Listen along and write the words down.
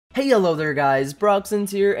Hey, hello there guys,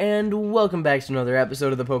 Broxens here, and welcome back to another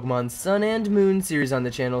episode of the Pokemon Sun and Moon series on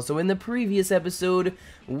the channel. So in the previous episode,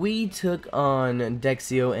 we took on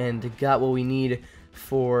Dexio and got what we need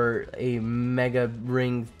for a Mega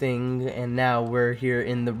Ring thing, and now we're here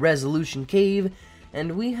in the Resolution Cave,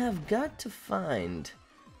 and we have got to find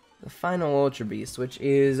the final Ultra Beast, which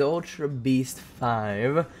is Ultra Beast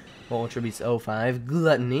 5, Ultra Beast 05,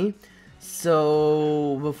 Gluttony.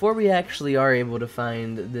 So, before we actually are able to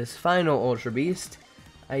find this final Ultra Beast,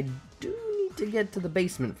 I do need to get to the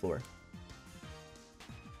basement floor.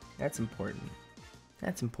 That's important.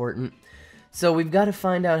 That's important. So, we've got to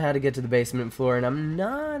find out how to get to the basement floor, and I'm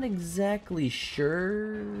not exactly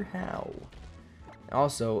sure how.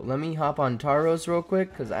 Also, let me hop on Tauros real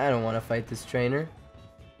quick, because I don't want to fight this trainer.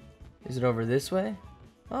 Is it over this way?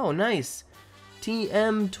 Oh, nice!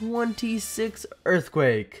 TM26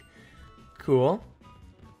 Earthquake. Cool.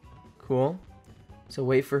 Cool. So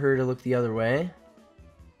wait for her to look the other way.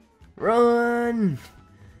 Run!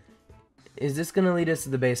 Is this gonna lead us to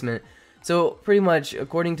the basement? So pretty much,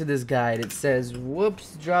 according to this guide, it says,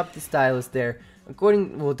 whoops, drop the stylus there.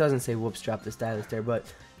 Well, it doesn't say whoops, drop the stylus there, but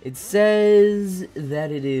it says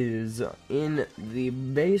that it is in the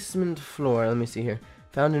basement floor. Let me see here.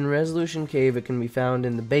 Found in Resolution Cave, it can be found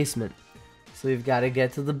in the basement. So we've got to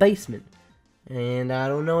get to the basement. And I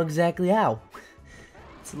don't know exactly how.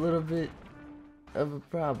 It's a little bit of a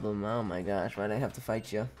problem. Oh my gosh, why'd I have to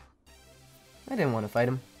fight you? I didn't want to fight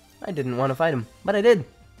him. I didn't want to fight him, but I did.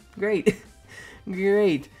 Great.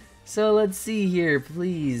 Great. So let's see here.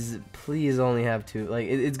 Please only have two. Like,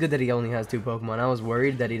 it's good that he only has two Pokemon. I was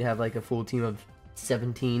worried that he'd have like a full team of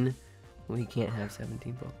 17. Well, he can't have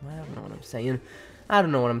 17 Pokemon. I don't know what I'm saying. I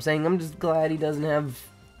don't know what I'm saying. I'm just glad he doesn't have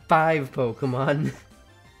 5 Pokemon.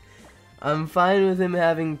 I'm fine with him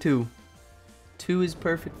having 2. 2 is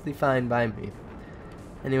perfectly fine by me.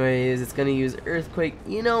 Anyways, it's gonna use Earthquake.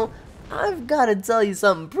 You know, I've gotta tell you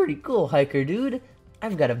something pretty cool, Hiker Dude.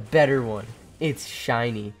 I've got a better one. It's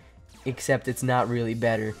shiny. Except it's not really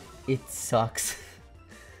better. It sucks.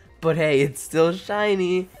 But hey, it's still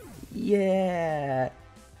shiny. Yeah.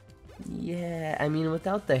 Yeah. I mean,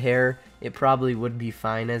 without the hair, it probably would be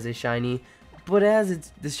fine as a shiny. But as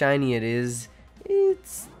it's the shiny it is,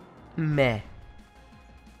 it's meh.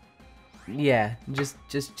 Yeah,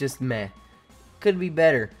 just meh. Could be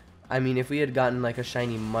better. I mean, if we had gotten like a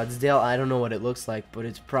shiny Mudsdale, I don't know what it looks like, but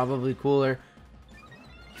it's probably cooler.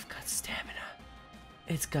 You've got stamina.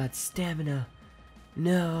 It's got stamina.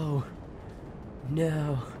 No.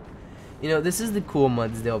 No. You know, this is the cool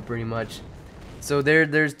Mudsdale pretty much. So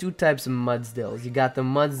there's two types of Mudsdales. You got the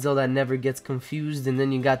Mudsdale that never gets confused, and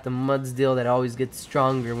then you got the Mudsdale that always gets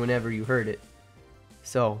stronger whenever you hurt it.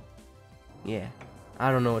 So, yeah, I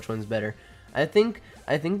don't know which one's better. I think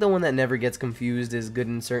the one that never gets confused is good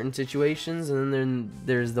in certain situations, and then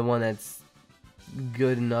there's the one that's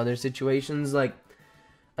good in other situations. Like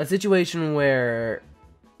a situation where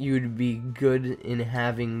you'd be good in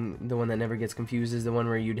having the one that never gets confused is the one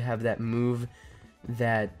where you'd have that move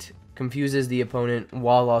that confuses the opponent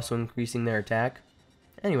while also increasing their attack.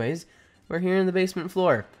 Anyways, we're here in the basement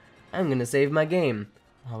floor. I'm gonna save my game.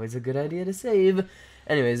 Always a good idea to save.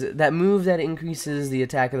 Anyways, that move that increases the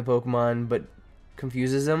attack of the Pokemon but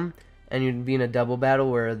confuses them, and you'd be in a double battle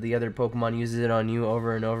where the other Pokemon uses it on you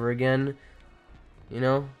over and over again, you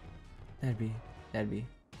know, that'd be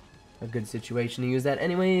a good situation to use that.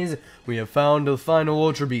 Anyways, we have found the final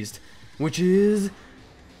Ultra Beast, which is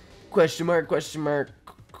question mark.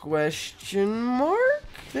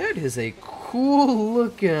 That is a cool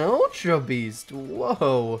looking Ultra Beast.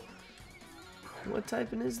 Whoa. What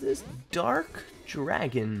type is this? Dark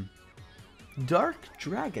Dragon. Dark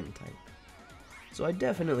Dragon type. So I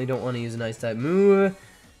definitely don't want to use an Ice type move.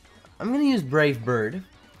 I'm going to use Brave Bird,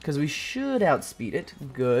 because we should outspeed it.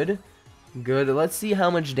 Good. Good. Let's see how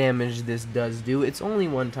much damage this does do. It's only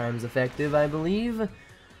 1 times effective, I believe.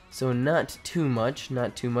 So not too much.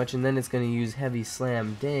 Not too much. And then it's going to use Heavy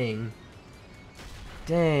Slam. Dang.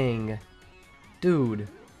 Dang. Dude.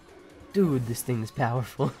 Dude, this thing's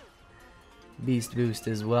powerful. Beast Boost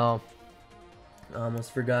as well.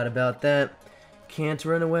 Almost forgot about that. Can't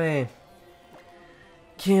run away.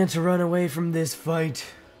 Can't run away from this fight.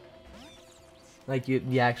 Like,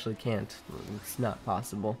 you actually can't. It's not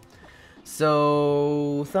possible.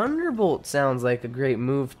 So, Thunderbolt sounds like a great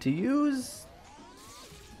move to use.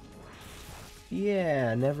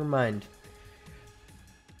 Yeah, never mind.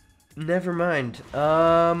 Never mind.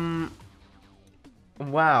 Wow.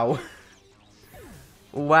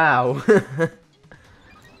 Wow.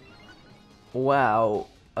 Wow.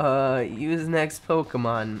 Use next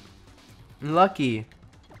Pokemon. Lucky.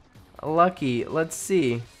 Let's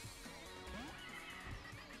see.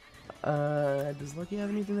 Does Lucky have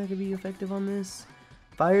anything that could be effective on this?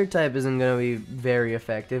 Fire type isn't gonna be very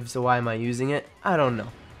effective, so why am I using it? I don't know.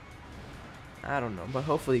 But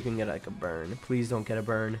hopefully you can get like a burn. Please don't get a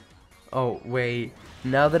burn. Oh, wait.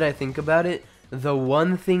 Now that I think about it, the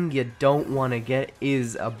one thing you don't want to get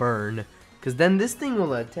is a burn. Because then this thing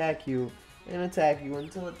will attack you and attack you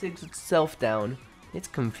until it takes itself down. It's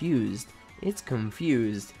confused. It's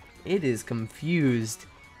confused. It is confused.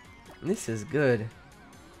 This is good.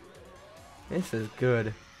 This is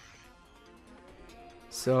good.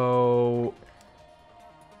 So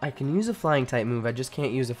I can use a flying type move. I just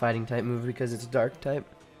can't use a fighting type move because it's a dark type.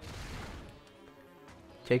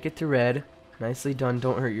 Take it to red. Nicely done.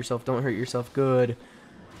 Don't hurt yourself. Don't hurt yourself. Good.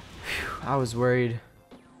 Whew, I was worried.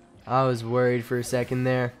 I was worried for a second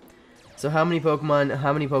there. So how many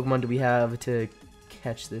Pokemon do we have to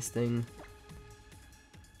catch this thing?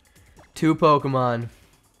 2 Pokemon.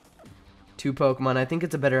 2 Pokemon. I think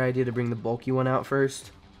it's a better idea to bring the bulky one out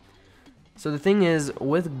first. So the thing is,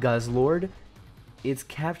 with Guzzlord, its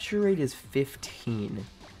capture rate is 15.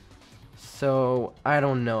 So I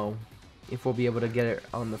don't know if we'll be able to get it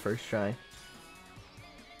on the first try.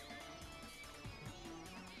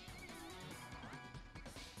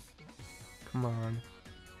 Come on.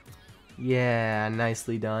 Yeah,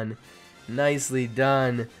 nicely done. Nicely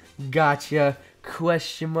done. Gotcha.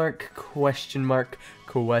 Question mark, question mark,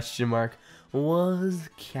 question mark. Was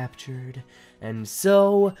captured. And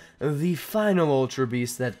so, the final Ultra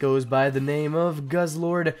Beast that goes by the name of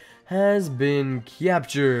Guzzlord has been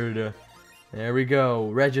captured. There we go.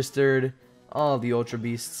 Registered. All the Ultra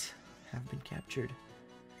Beasts have been captured.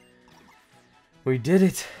 We did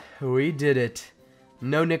it. We did it.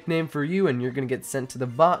 No nickname for you, and you're going to get sent to the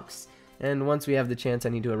box. And once we have the chance, I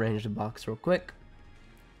need to arrange the box real quick.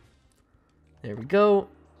 There we go.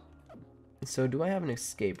 So, do I have an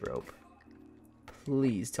escape rope?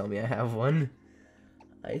 Please tell me I have one.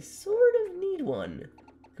 I sort of need one.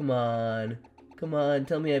 Come on. Come on,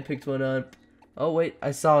 tell me I picked one up. Oh, wait,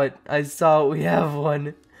 I saw it. I saw it. We have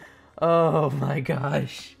one. Oh, my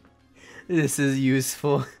gosh. This is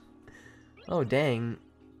useful. Oh, dang.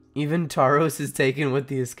 Even Tauros is taken with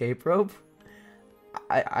the escape rope?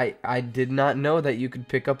 I did not know that you could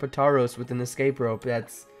pick up a Tauros with an escape rope.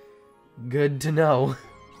 That's good to know.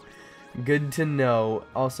 Good to know.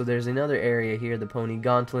 Also, there's another area here, the Pony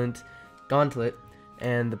Gauntlet,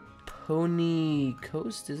 and the Pony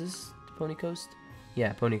Coast. Is this the Pony Coast?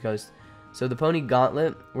 Yeah, Pony Coast. So the Pony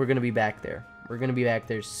Gauntlet, we're gonna be back there. We're gonna be back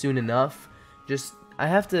there soon enough. Just I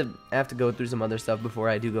have to go through some other stuff before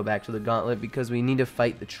I do go back to the Gauntlet because we need to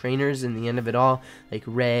fight the trainers in the end of it all, like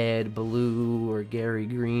Red, Blue, or Gary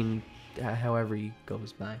Green, however he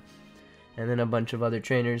goes by, and then a bunch of other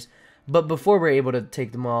trainers. But before we're able to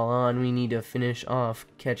take them all on, we need to finish off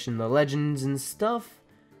catching the legends and stuff.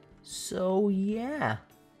 So yeah,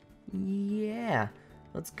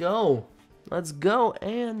 let's go. Let's go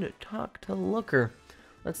and talk to Looker.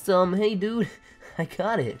 Let's tell him, hey dude, I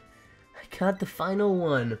got it. I got the final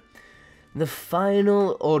one. The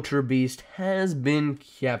final Ultra Beast has been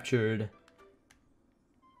captured.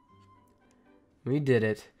 We did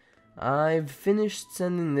it. I've finished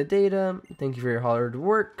sending the data. Thank you for your hard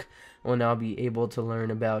work. We'll now be able to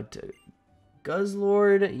learn about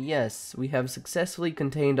Guzzlord. Yes, we have successfully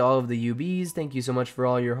contained all of the UBs. Thank you so much for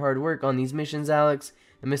all your hard work on these missions, Alex.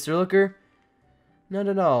 And Mr. Looker? Not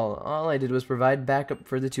at all. All I did was provide backup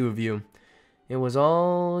for the 2 of you. It was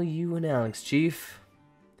all you and Alex, Chief.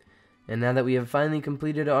 And now that we have finally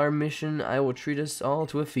completed our mission, I will treat us all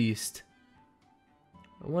to a feast.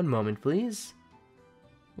 One moment, please.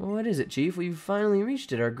 Well, what is it, Chief? We've finally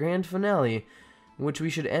reached it, our grand finale, which we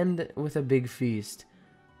should end with a big feast.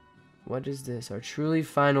 What is this? Our truly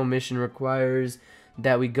final mission requires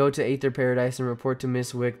that we go to Aether Paradise and report to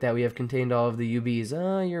Miss Wick that we have contained all of the UBs.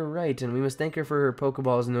 Ah, you're right, and we must thank her for her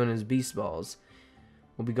Pokeballs known as Beast Balls.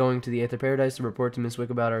 We'll be going to the Aether Paradise to report to Miss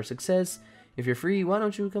Wick about our success. If you're free, why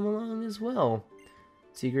don't you come along as well?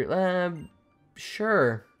 Secret Lab?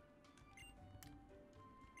 Sure.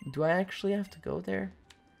 Do I actually have to go there?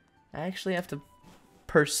 I actually have to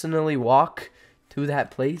personally walk to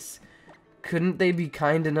that place? Couldn't they be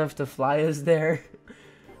kind enough to fly us there?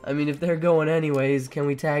 I mean, if they're going anyways, can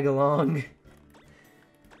we tag along?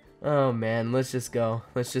 Oh man, let's just go.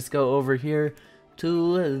 Let's just go over here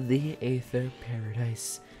to the Aether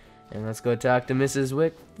Paradise. And let's go talk to Mrs.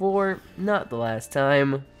 Wick for not the last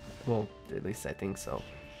time. Well, at least I think so.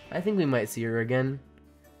 I think we might see her again.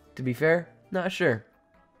 To be fair, not sure.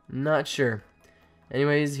 Not sure.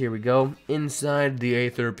 Anyways, here we go. Inside the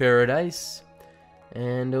Aether Paradise.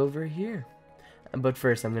 And over here. But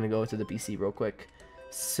first, I'm going to go to the PC real quick.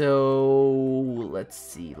 So let's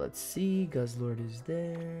see. Guzzlord is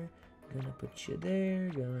there. Gonna put you there.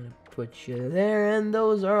 Gonna put you there. And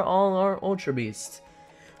those are all our Ultra Beasts.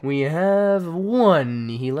 We have 1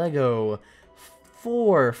 Helego,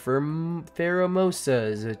 4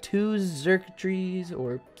 Pheromosas, 2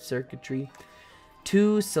 Circuitry,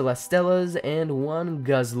 2 Celestellas, and 1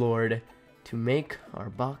 Guzzlord to make our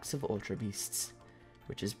box of Ultra Beasts,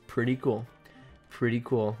 which is pretty cool. Pretty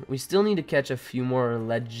cool. We still need to catch a few more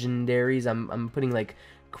legendaries. I'm putting like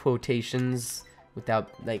quotations without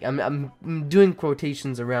like I'm doing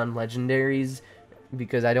quotations around legendaries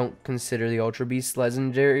because I don't consider the Ultra Beasts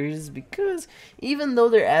legendaries, because even though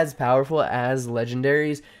they're as powerful as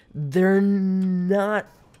legendaries, they're not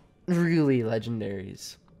really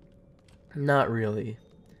legendaries. Not really.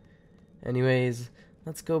 Anyways,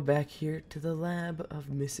 let's go back here to the lab of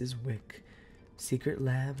Mrs. Wick. Secret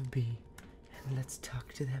Lab B. And let's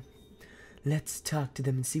talk to them. Let's talk to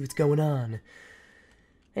them and see what's going on.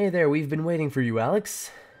 Hey there, we've been waiting for you,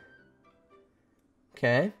 Alex.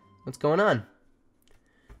 Okay, what's going on?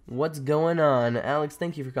 What's going on? Alex,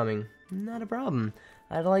 thank you for coming. Not a problem.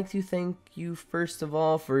 I'd like to thank you first of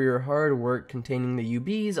all for your hard work containing the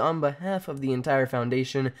UBs. On behalf of the entire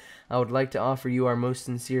Foundation, I would like to offer you our most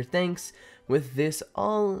sincere thanks. With this,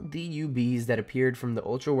 all the UBs that appeared from the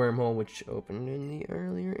Ultra Wormhole, which opened in the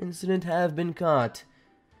earlier incident, have been caught.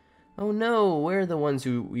 Oh no, we're the ones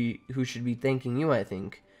who should be thanking you, I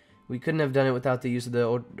think. We couldn't have done it without the use of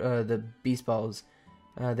the Beast Balls.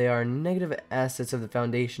 They are negative assets of the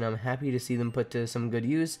Foundation. I'm happy to see them put to some good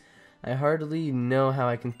use. I hardly know how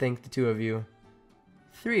I can thank the 2 of you.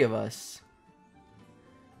 3 of us.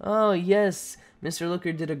 Oh yes, Mr.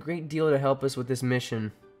 Looker did a great deal to help us with this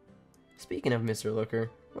mission. Speaking of Mr.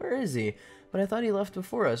 Looker, where is he? But I thought he left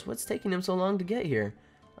before us. What's taking him so long to get here?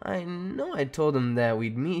 I know I told him that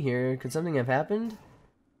we'd meet here. Could something have happened?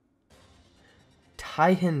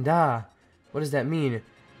 Taihenda. What does that mean?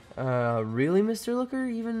 Really, Mr. Looker?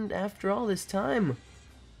 Even after all this time?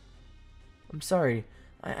 I'm sorry.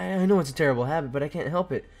 I know it's a terrible habit, but I can't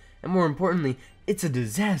help it. And more importantly, it's a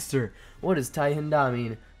disaster. What does Taihenda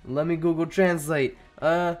mean? Let me Google Translate.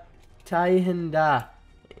 Taihenda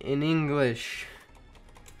in English.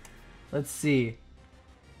 Let's see.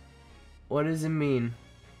 What does it mean?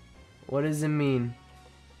 What does it mean?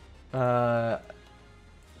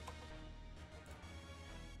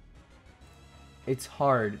 It's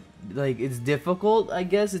hard. Like, it's difficult, I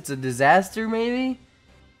guess. It's a disaster, maybe?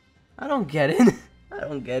 I don't get it. I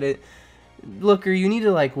don't get it. Looker, you need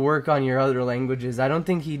to, like, work on your other languages. I don't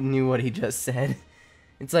think he knew what he just said.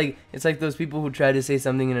 It's like those people who try to say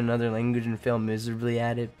something in another language and fail miserably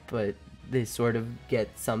at it, but they sort of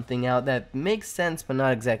get something out that makes sense, but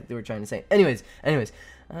not exactly what we're trying to say. Anyways,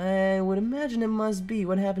 I would imagine it must be.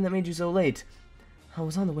 What happened that made you so late? I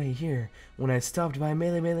was on the way here when I stopped by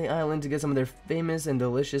Melee Island to get some of their famous and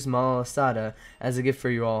delicious malasada as a gift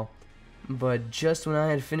for you all. But just when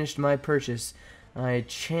I had finished my purchase, I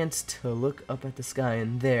chanced to look up at the sky,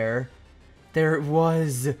 and there it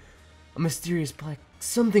was! A mysterious black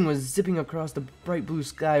something was zipping across the bright blue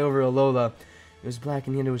sky over Alola. It was black,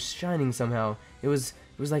 and yet it was shining somehow. It was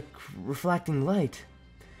like reflecting light.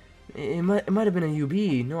 It might have been a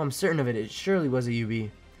UB. No, I'm certain of it. It surely was a UB.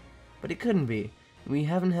 But it couldn't be. We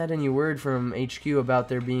haven't had any word from HQ about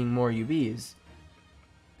there being more UBs.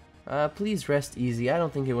 Please rest easy. I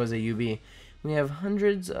don't think it was a UB. We have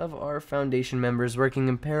hundreds of our Foundation members working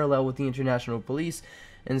in parallel with the International Police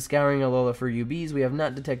and scouring Alola for UBs. We have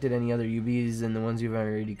not detected any other UBs than the ones you've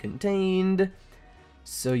already contained.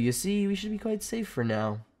 So you see, we should be quite safe for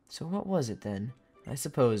now. So what was it then? I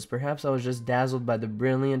suppose perhaps I was just dazzled by the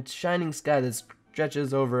brilliant, shining sky that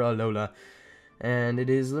stretches over Alola. And it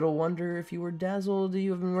is little wonder if you were dazzled.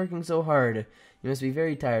 You have been working so hard. You must be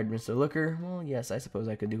very tired, Mr. Looker. Well, yes, I suppose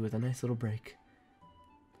I could do with a nice little break.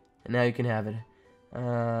 And now you can have it.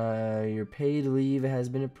 Your paid leave has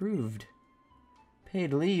been approved.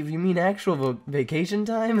 Paid leave? You mean actual vacation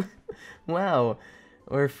time? Wow.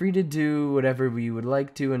 We're free to do whatever we would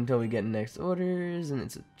like to until we get next orders, and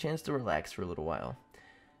it's a chance to relax for a little while.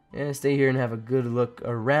 And stay here and have a good look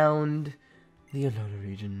around the Alola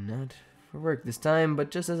region. Not for work this time, but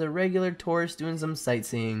just as a regular tourist doing some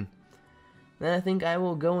sightseeing. Then I think I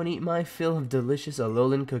will go and eat my fill of delicious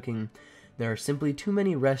Alolan cooking. There are simply too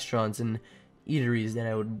many restaurants and eateries that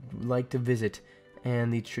I would like to visit.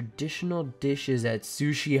 And the traditional dishes at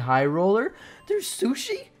Sushi High Roller? There's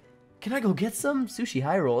sushi? Can I go get some? Sushi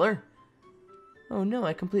High Roller? Oh no,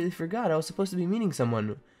 I completely forgot. I was supposed to be meeting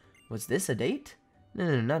someone. Was this a date?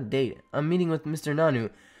 No, not a date. I'm meeting with Mr.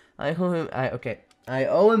 Nanu. I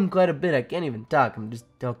owe him quite a bit. I can't even talk. I'm just,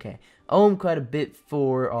 okay. owe him quite a bit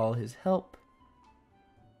for all his help.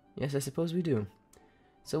 Yes, I suppose we do.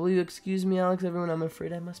 So will you excuse me, Alex, everyone? I'm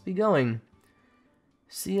afraid I must be going.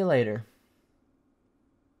 See you later.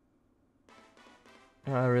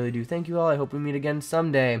 I really do thank you all. I hope we meet again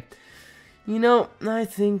someday. You know, I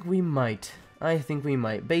think we might.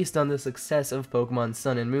 Based on the success of Pokemon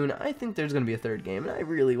Sun and Moon, I think there's going to be a third game, and I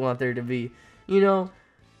really want there to be. You know,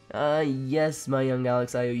 yes, my young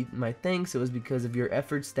Alex, I owe you my thanks. It was because of your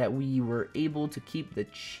efforts that we were able to keep the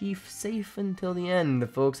Chief safe until the end. The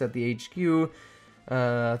folks at the HQ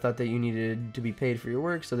thought that you needed to be paid for your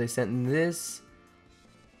work, so they sent this.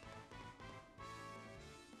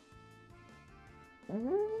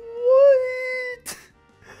 What?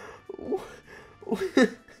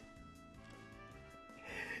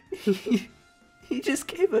 He just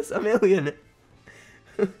gave us $1 million.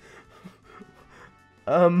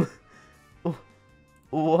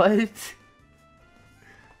 What?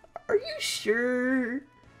 Are you sure?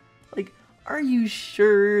 Like, are you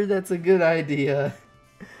sure that's a good idea?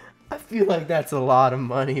 I feel like that's a lot of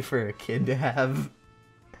money for a kid to have.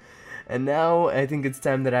 And now, I think it's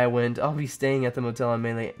time that I went. I'll be staying at the motel on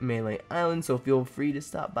Melee Island, so feel free to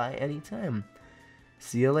stop by anytime.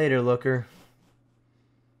 See you later, looker.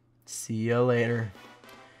 See you later.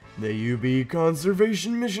 The UB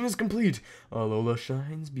conservation mission is complete. Alola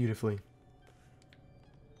shines beautifully.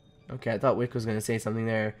 Okay, I thought Wick was going to say something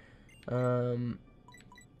there.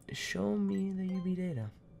 Show me the UB data.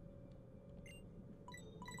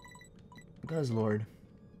 Guzzlord.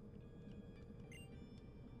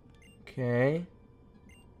 Okay.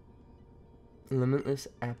 Limitless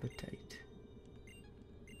appetite.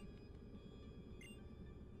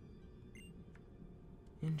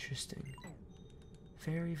 Interesting.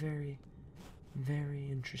 Very, very, very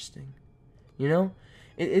interesting. You know,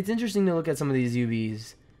 it's interesting to look at some of these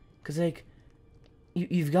UVs, cause like,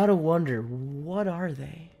 you've got to wonder, what are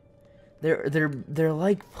they? They're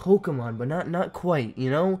like Pokemon, but not quite.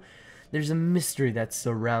 You know, there's a mystery that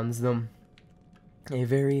surrounds them. A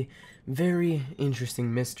very, very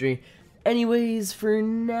interesting mystery. Anyways, for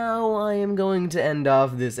now, I am going to end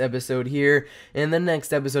off this episode here. In the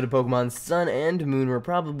next episode of Pokemon Sun and Moon, we're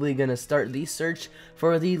probably going to start the search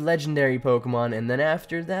for the legendary Pokemon, and then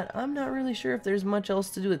after that, I'm not really sure if there's much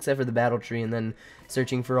else to do except for the battle tree, and then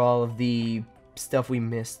searching for all of the stuff we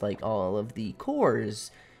missed, like all of the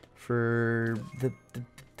cores for the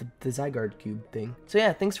Zygarde Cube thing. So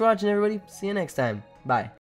yeah, thanks for watching, everybody. See you next time. Bye.